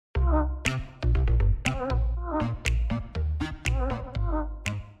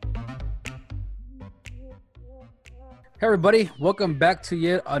Hey everybody, welcome back to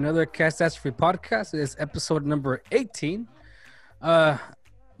yet another Catastrophe podcast. It is episode number 18. Uh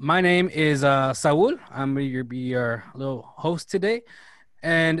my name is Saul. I'm gonna be your little host today.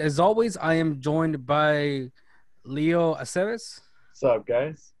 And as always, I am joined by Leo Aceves What's up,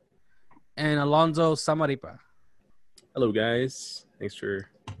 guys? and Alonso Samaripa. Hello, guys. Thanks for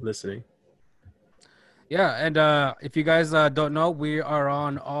listening. Yeah, and if you guys don't know, we are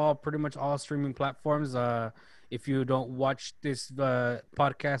on pretty much all streaming platforms. If you don't watch this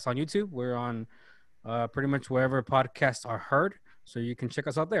podcast on YouTube, we're on pretty much wherever podcasts are heard. So you can check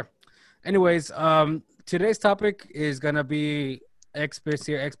us out there. Anyways, today's topic is gonna be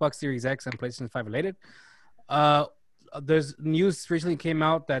Xbox Series X and PlayStation 5 related. Uh, there's news recently came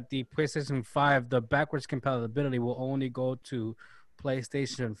out that the PlayStation 5, the backwards compatibility will only go to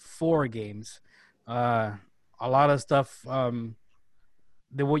PlayStation 4 games. Uh, a lot of stuff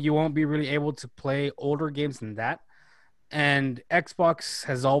you won't be really able to play older games than that. And Xbox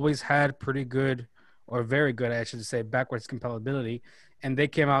has always had pretty good, or very good, I should say, backwards compatibility. And they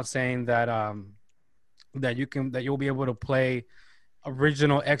came out saying that that you'll be able to play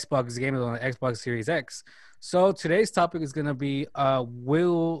original Xbox games on the Xbox Series X. So today's topic is going to be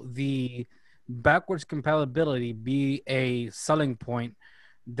will the backwards compatibility be a selling point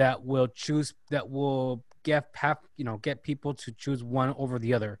that will get people to choose one over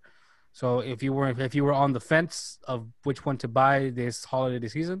the other. So if you were on the fence of which one to buy this holiday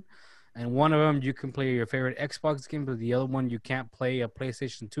season, and one of them you can play your favorite Xbox game, but the other one you can't play a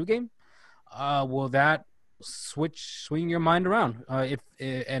PlayStation 2 game, will that swing your mind around? If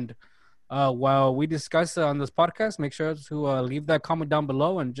and While we discuss on this podcast, make sure to leave that comment down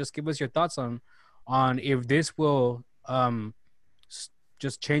below and just give us your thoughts on if this will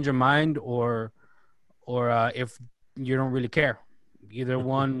just change your mind, or if you don't really care. Either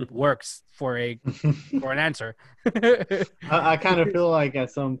one works for an answer. I kind of feel like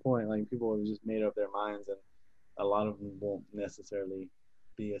at some point, like people have just made up their minds, and a lot of them won't necessarily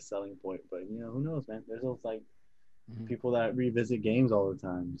be a selling point. But who knows, man? There's those like people that revisit games all the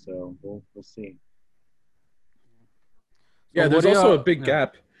time, so we'll see. Yeah, So there's what do also you a big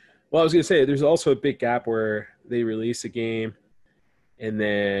gap. Well, I was going to say, there's also a big gap where they release a game and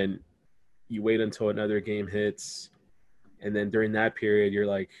then you wait until another game hits. And then during that period, you're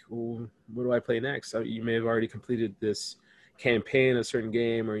like, "Ooh, what do I play next?" So you may have already completed this campaign, a certain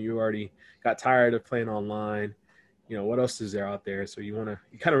game, or you already got tired of playing online. What else is there out there? So you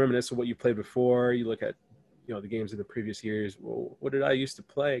kind of reminisce of what you played before. You look at, the games of the previous years. Well, what did I used to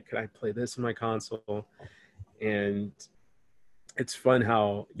play? Could I play this on my console? And it's fun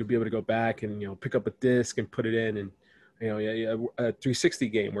how you'll be able to go back and, pick up a disc and put it in. And, a 360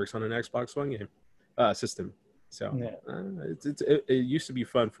 game works on an Xbox One game system. So Yeah. it used to be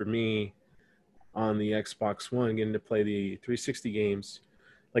fun for me on the Xbox One, getting to play the 360 games,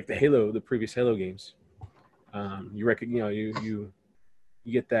 like the previous Halo games. You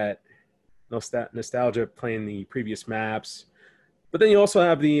get that nostalgia playing the previous maps, but then you also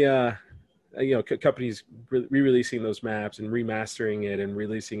have the companies re-releasing those maps and remastering it and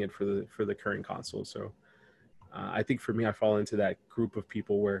releasing it for the current console. So I think for me, I fall into that group of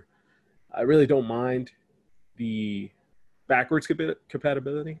people where I really don't mind the backwards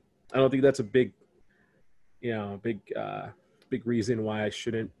compatibility. I don't think that's a big reason why I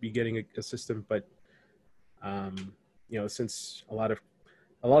shouldn't be getting a system. But since a lot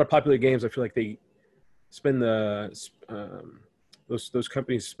of popular games, I feel like they spend those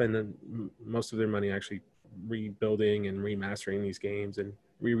companies spend most of their money actually rebuilding and remastering these games and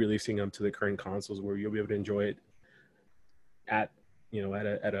re-releasing them to the current consoles, where you'll be able to enjoy it at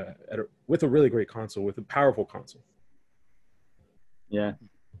with a really great console, with a powerful console. Yeah,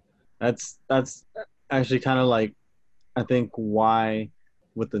 that's actually kind of like, I think why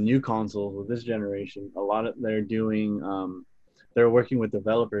with the new consoles with this generation, a lot of they're working with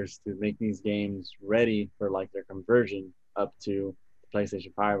developers to make these games ready for like their conversion up to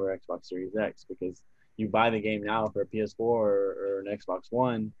PlayStation 5 or Xbox Series X, because you buy the game now for a PS4 or an Xbox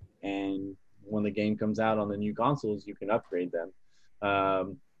One, and when the game comes out on the new consoles, you can upgrade them.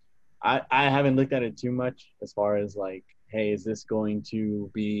 Um, I haven't looked at it too much as far as like, hey, is this going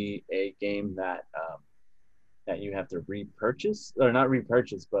to be a game that you have to repurchase, or not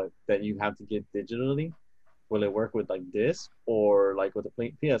repurchase, but that you have to get digitally? Will it work with like disc, or like with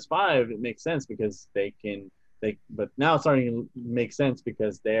the PS5? It makes sense because but now it's starting to make sense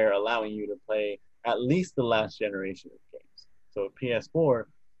because they're allowing you to play at least the last generation of games. So PS4,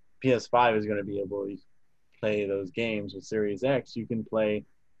 PS5 is going to be able to play those games. With Series X, you can play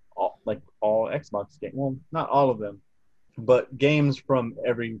all Xbox games. Well, not all of them, but games from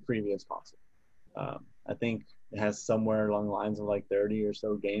every previous console. I think it has somewhere along the lines of like 30 or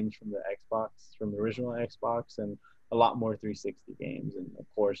so games from the Xbox, from the original Xbox, and a lot more 360 games. And of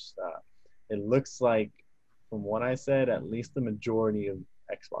course, it looks like, from what I said, at least the majority of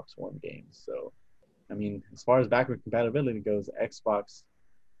Xbox One games. So, I mean, as far as backward compatibility goes, Xbox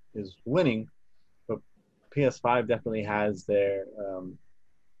is winning, but PS5 definitely has their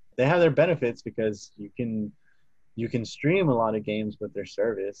they have their benefits because you can stream a lot of games with their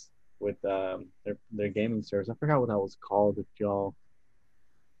service, with their gaming service. I forgot what that was called. If y'all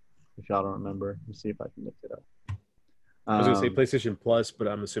don't remember, let's see if I can look it up. I was gonna say PlayStation Plus, but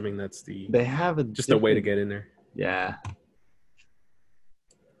I'm assuming that's they have just a way to get in there. Yeah.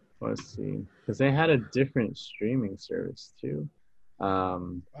 Let's see, because they had a different streaming service too.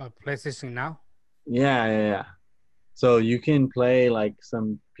 PlayStation Now. Yeah. So you can play like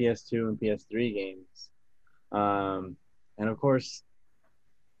some PS2 and PS3 games, and of course,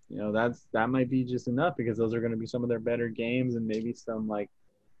 you know that might be just enough because those are going to be some of their better games and maybe some like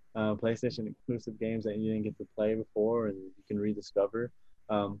PlayStation exclusive games that you didn't get to play before and you can rediscover.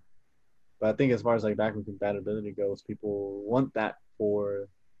 But I think as far as like backward compatibility goes, people want that for,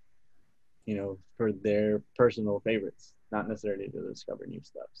 you know, for their personal favorites, not necessarily to discover new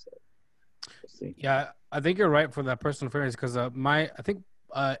stuff. So we'll see. Yeah, I think you're right for that personal favorites because I think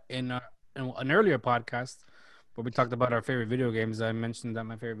in an earlier podcast where we talked about our favorite video games, I mentioned that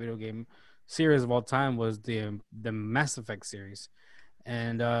my favorite video game series of all time was the Mass Effect series,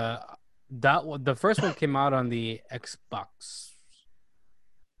 and the first one came out on the Xbox,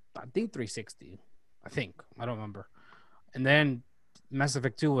 I think 360, I don't remember, and then Mass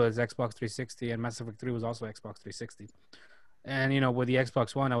Effect 2 was Xbox 360, and Mass Effect 3 was also Xbox 360. And you know, with the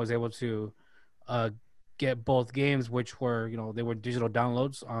Xbox One, I was able to uh, get both games, which were, you know, they were digital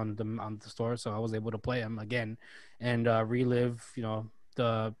downloads on the store, so I was able to play them again and relive, you know,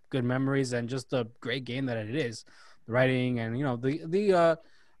 the good memories and just the great game that it is. The writing and, you know, the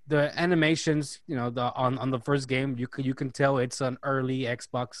animations, you know, the on the first game, you can tell it's an early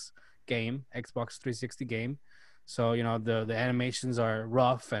Xbox game, Xbox 360 game. So you know the animations are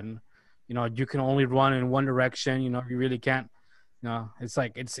rough and, you know, you can only run in one direction. You know, you really can't. You know, it's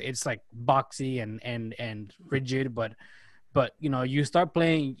like boxy and rigid, but you know, you start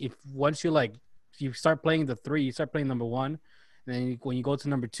playing, if once you start playing the three, you start playing number one, and then when you go to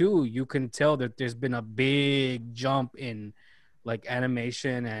number two, you can tell that there's been a big jump in like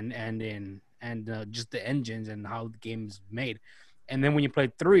animation and just the engines and how the game's made. And then when you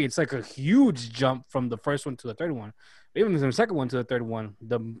play three, it's like a huge jump from the first one to the third one. Even from the second one to the third one,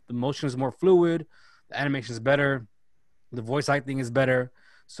 the motion is more fluid, the animation is better, the voice acting is better.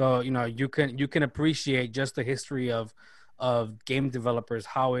 So you know, you can appreciate just the history of game developers,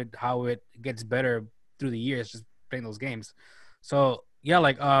 how it gets better through the years just playing those games. So yeah,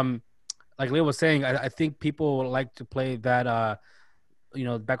 like Leo was saying, I think people like to play that you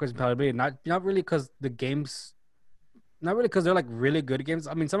know, backwards compatibility, not really because the games, not really because they're like really good games.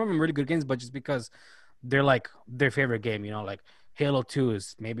 I mean, some of them are really good games, but just because they're like their favorite game. You know, like Halo 2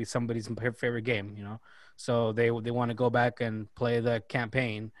 is maybe somebody's favorite game. You know, so they want to go back and play the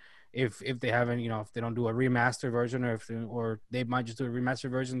campaign. If they haven't, you know, if they don't do a remastered version, or they might just do a remastered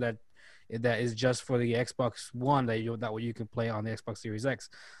version that is just for the Xbox One, that way you can play on the Xbox Series X.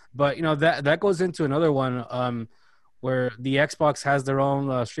 But you know, that goes into another one. Where the Xbox has their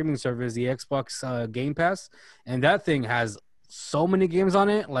own streaming service, the Xbox Game Pass, and that thing has so many games on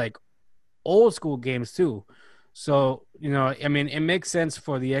it, like old school games too. So you know, I mean, it makes sense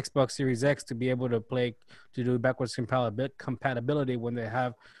for the Xbox Series X to be able to do backwards compatibility when they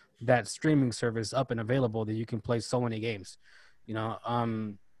have that streaming service up and available that you can play so many games. You know, I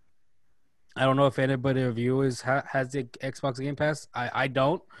don't know if anybody of you has the Xbox Game Pass. I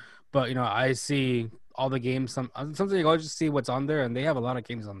don't, but you know, I see all the games. Sometimes I'll just see what's on there, and they have a lot of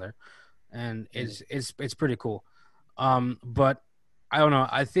games on there, and it's pretty cool. But I don't know.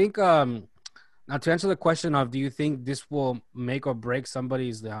 I think now to answer the question of, do you think this will make or break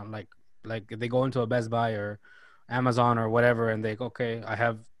somebody's like if they go into a Best Buy or Amazon or whatever, and they go, okay, I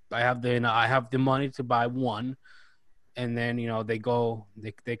have the money to buy one, and then you know they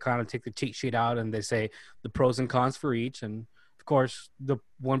kind of take the cheat sheet out and they say the pros and cons for each, and of course the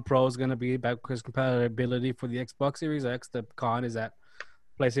one pro is going to be backwards compatibility for the Xbox Series X. The con is that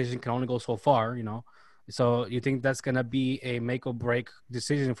PlayStation can only go so far, you know. So you think that's going to be a make or break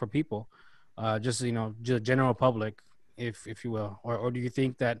decision for people, just you know, just general public, if you will, or do you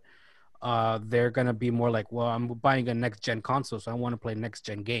think that they're going to be more like, well, I'm buying a next gen console, so I want to play next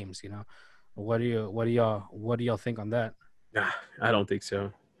gen games, you know? What do y'all think on that? Nah, I don't think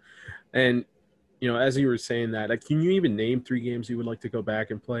so. And as you were saying that, like, can you even name 3 games you would like to go back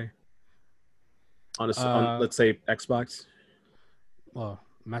and play on let's say Xbox. Well,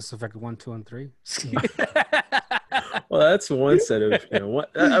 Mass Effect 1, 2, and 3. Well, that's one set of what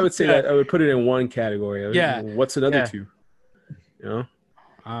I would say that I would put it in one category. Yeah. What's another two?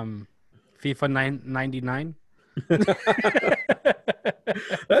 FIFA 99.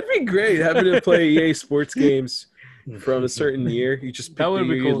 That'd be great. Having to play EA Sports games from a certain year. You just pick the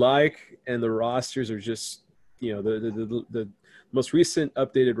year you like, and the rosters are just the most recent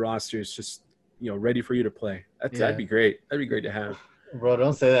updated rosters just ready for you to play. That'd be great. That'd be great to have. Bro,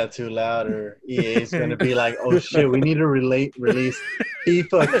 don't say that too loud, or EA is gonna be like, "Oh shit, we need to release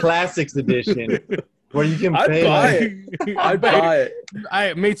FIFA Classics Edition, where you can pay." I'd buy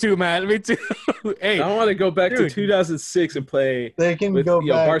it. Me too, man. Me too. Hey, I want to go back to 2006 and play. They can with, go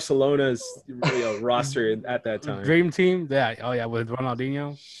back. Barcelona's roster at that time. Dream Team. Yeah. Oh yeah, with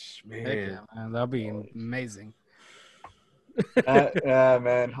Ronaldinho. Man, that'd be amazing. Yeah,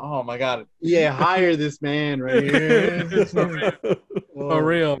 man. Oh my God. Yeah, hire this man right here. For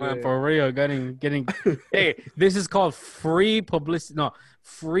real, man. For real. Getting. Hey, this is called free publicity. No,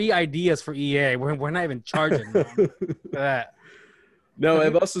 free ideas for EA. We're not even charging for that. No,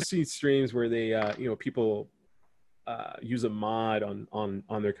 I've also seen streams where they, people use a mod on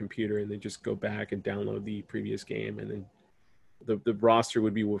their computer, and they just go back and download the previous game, and then the roster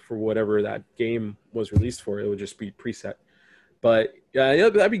would be for whatever that game was released for. It would just be preset. But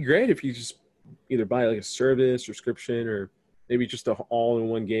that'd be great if you just either buy like a service subscription, or maybe just an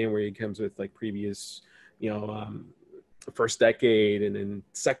all-in-one game where it comes with like previous, first decade, and then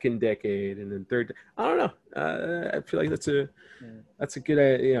second decade, and then third. I don't know. I feel like that's a good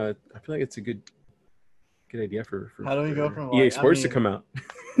idea. I feel like it's a good idea for how do we go from EA Sports to come out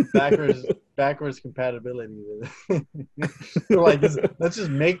backwards compatibility? Like, let's just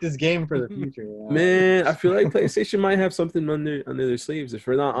make this game for the future. Man, I feel like PlayStation might have something under their sleeves. If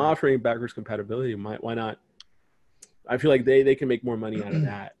we're not offering backwards compatibility, why not? I feel like they can make more money out of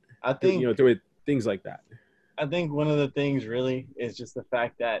that. I think doing things like that. I think one of the things really is just the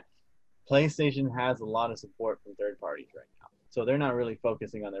fact that PlayStation has a lot of support from third parties right now. So they're not really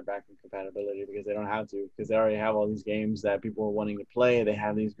focusing on their backward compatibility because they don't have to, because they already have all these games that people are wanting to play. They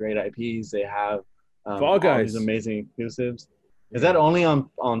have these great IPs. They have Fall Guys. All these amazing exclusives. Is that only on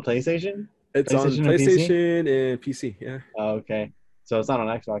PlayStation? It's on PlayStation and PC. Yeah. Oh, okay. So it's not on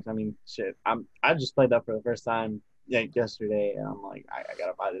Xbox. I mean, shit. I just played that for the first time yesterday, and I'm like, I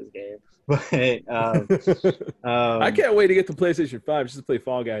gotta buy this game. But I can't wait to get to PlayStation 5 just to play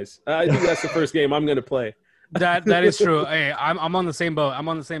Fall Guys. I think that's the first game I'm gonna play. That is true. Hey, I'm on the same boat.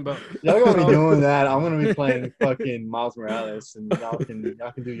 Y'all gonna be doing that. I'm gonna be playing fucking Miles Morales, and y'all can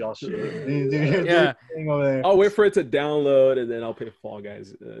do y'all shit. Do your thing over there. I'll wait for it to download, and then I'll play Fall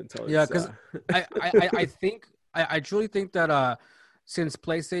Guys until it's. Yeah, because I truly think that since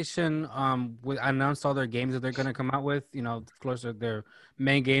PlayStation announced all their games that they're gonna come out with, of course their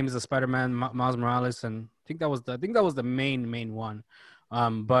main games, the Spider-Man, Miles Morales, and I think that was the main one.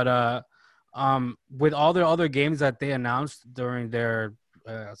 With all their other games that they announced during their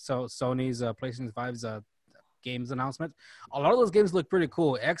Sony's PlayStation 5's games announcement, a lot of those games look pretty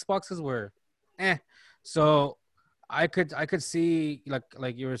cool. Xboxes were so I could see,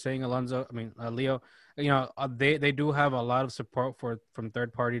 like you were saying, Alonzo, Leo, they do have a lot of support from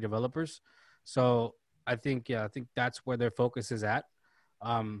third party developers. So I think that's where their focus is at.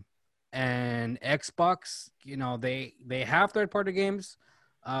 And Xbox, they have third party games.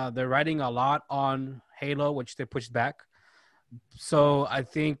 They're writing a lot on Halo, which they pushed back. So I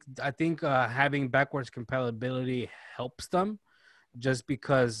think having backwards compatibility helps them, just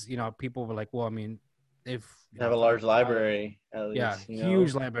because people were like, well, if they have a large library, at least,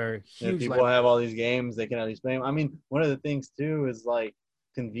 huge library, if people have all these games, they can at least play them. One of the things too is like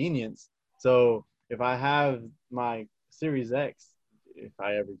convenience. So if I have my Series X, if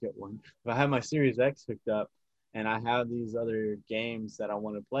I ever get one, if I have my Series X hooked up, and I have these other games that I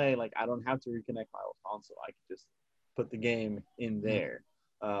want to play, like, I don't have to reconnect my old console. I can just put the game in there,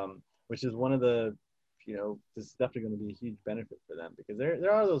 which is one of the, this is definitely going to be a huge benefit for them, because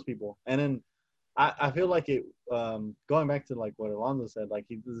there are those people. And then I feel like it, going back to like what Alonzo said, like,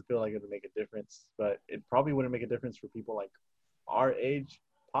 he doesn't feel like it would make a difference, but it probably wouldn't make a difference for people like our age,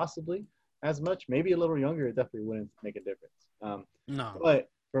 possibly as much. Maybe a little younger, it definitely wouldn't make a difference. No. But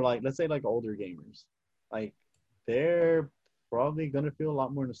for like, let's say like older gamers, like, they're probably going to feel a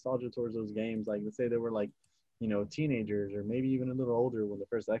lot more nostalgia towards those games. Like, let's say they were like, teenagers, or maybe even a little older when the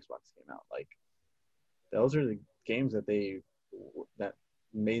first Xbox came out. Like, those are the games that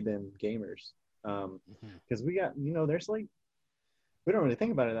made them gamers. Because we got, there's like, we don't really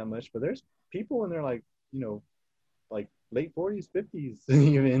think about it that much, but there's people in their like, like late 40s, 50s,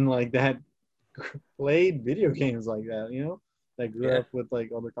 even like that played video games like that, that grew Yeah. up with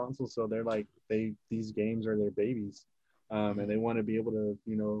like other consoles. So they're like these games are their babies, and they want to be able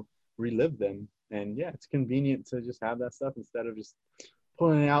to relive them. And yeah, it's convenient to just have that stuff instead of just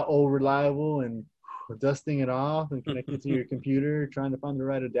pulling it out old reliable and dusting it off and connecting to your computer, trying to find the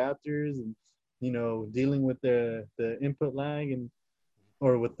right adapters and dealing with the input lag and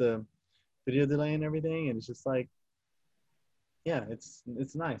or with the video delay and everything. And it's just like, yeah, it's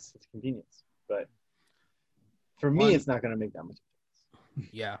nice, it's convenience, but for me, it's not going to make that much difference.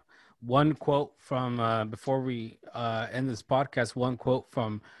 Yeah. One quote from before we end this podcast. One quote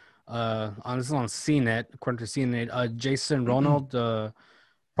from this is on CNET, according to CNET. Jason Ronald, the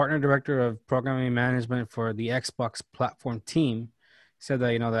partner director of programming management for the Xbox platform team, said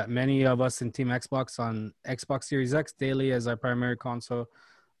that that many of us in Team Xbox on Xbox Series X daily as our primary console.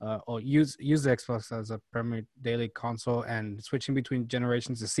 Or use the Xbox as a primary daily console, and switching between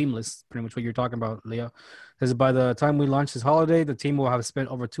generations is seamless. Pretty much what you're talking about, Leo. Because by the time we launch this holiday, the team will have spent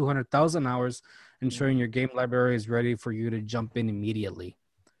over 200,000 hours ensuring your game library is ready for you to jump in immediately.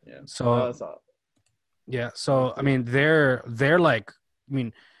 Yeah. So that's all. Yeah. So I mean, they're like, I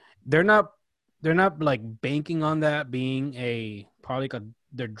mean, they're not like banking on that being a probably like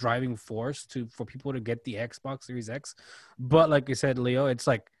their driving force for people to get the Xbox Series X. But like you said, Leo, it's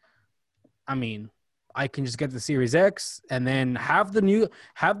like, I mean, I can just get the Series X and then have the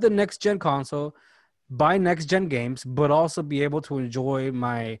next gen console, buy next gen games, but also be able to enjoy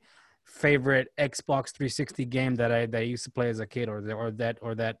my favorite Xbox 360 game that I used to play as a kid,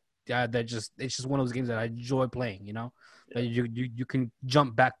 that just, it's just one of those games that I enjoy playing, that you can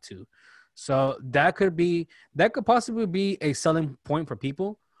jump back to. So that could possibly be a selling point for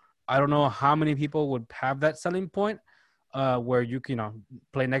people. I don't know how many people would have that selling point, where you can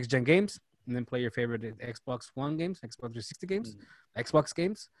play next gen games and then play your favorite Xbox One games, Xbox 360 games, Xbox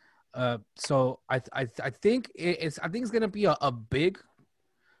games. So I think it's gonna be a big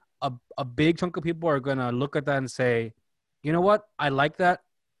chunk of people are gonna look at that and say, you know what, I like that.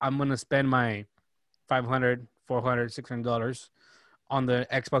 I'm gonna spend my $500, $400, $600 on the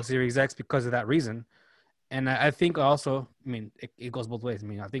Xbox Series X because of that reason. And I think also, I mean, it goes both ways. I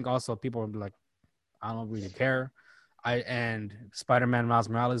mean, I think also people will be like, I don't really care. And Spider-Man Miles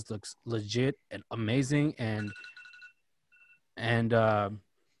Morales looks legit and amazing, and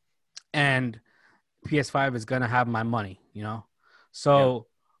PS5 is gonna have my money, So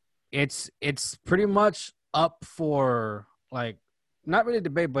it's pretty much up for, like, not really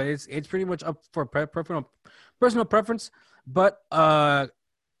debate, but it's pretty much up for personal preference. But I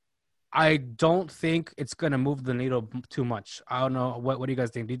don't think it's gonna move the needle too much. I don't know. What do you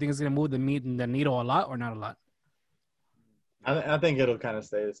guys think? Do you think it's gonna move the needle a lot or not a lot? I think it'll kind of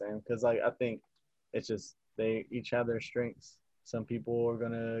stay the same because I think it's just they each have their strengths. Some people are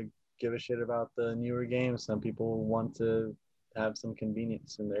gonna give a shit about the newer games. Some people want to have some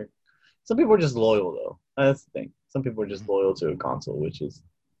convenience in there. Some people are just loyal though. That's the thing. Some people are just loyal to a console, which is,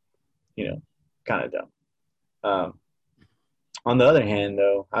 kind of dumb. On the other hand,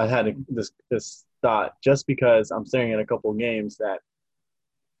 though, I had this thought just because I'm staring at a couple of games that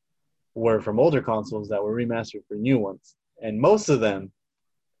were from older consoles that were remastered for new ones, and most of them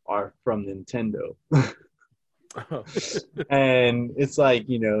are from Nintendo. And it's like,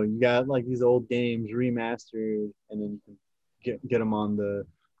 you got like these old games remastered, and then you can get them on the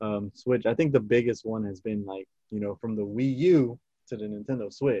Switch. I think the biggest one has been like, from the Wii U to the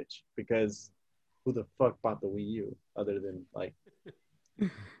Nintendo Switch, because who the fuck bought the Wii U other than like,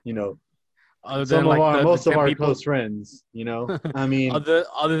 most of our close friends, I mean,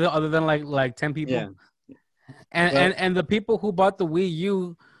 other than like 10 people. Yeah. And the people who bought the Wii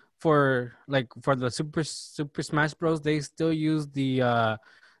U for the Super Smash Bros, they still use the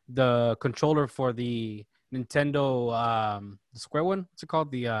controller for the Nintendo the square one. What's it called?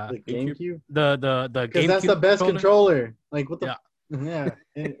 The GameCube. The Because that's the best controller. Like what the? Yeah.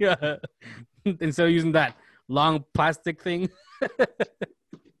 Yeah. Yeah. Instead of using that long plastic thing.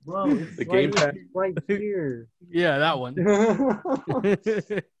 Bro, it's The gamepad right here. Yeah, that one.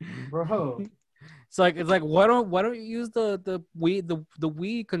 Bro. It's like why don't you use the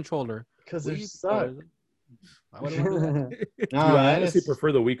Wii controller? Because they suck. Why would I do that? I honestly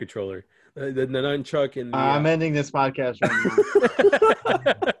prefer the Wii controller. The nunchuck and I'm ending this podcast right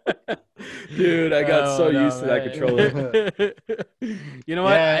now. Dude, I got used to that controller. You know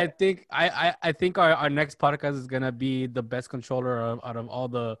what? Yeah. I think our next podcast is gonna be the best controller out of all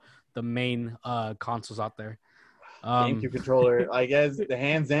the main consoles out there. GameCube controller, I guess, the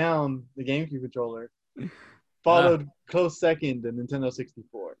hands down, the GameCube controller. Followed close second, the Nintendo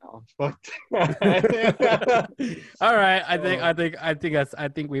 64. No, fuck. All right, I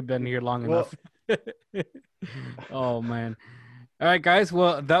think we've been here long enough. Oh man. All right, guys.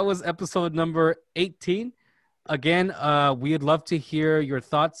 Well, that was episode number 18. Again, we'd love to hear your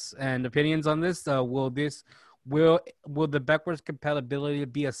thoughts and opinions on this. Will the backwards compatibility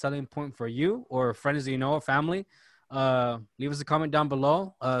be a selling point for you or friends you know or family? Leave us a comment down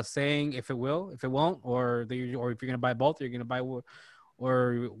below, saying if it will, if it won't, or if you're gonna buy both, or you're gonna buy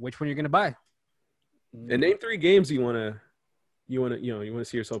or which one you're gonna buy. And name 3 games you wanna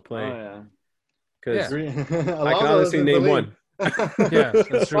see yourself play. Oh yeah. Because Yeah. I can honestly name one. Yeah,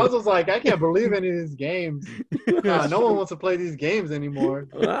 that's true. Alonso's like, I can't believe any of these games. No one wants to play these games anymore.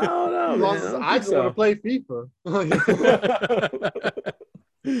 I don't know, man. Alonso's, I just want to play FIFA.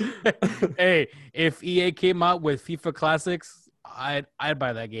 Hey, if EA came out with FIFA Classics, I'd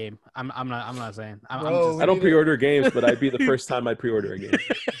buy that game. I'm not saying. Bro, I don't pre-order games, but I'd be the first time I'd pre-order a game.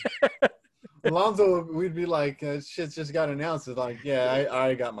 Alonso, we'd be like, shit just got announced. It's like, yeah, I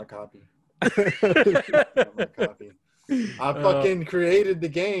already got my copy. Got my copy. I fucking created the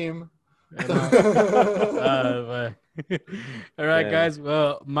game. All right, Yeah. guys.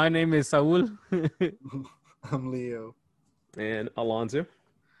 Well, my name is Saul, I'm Leo. And Alonso.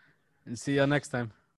 and see y'all next time.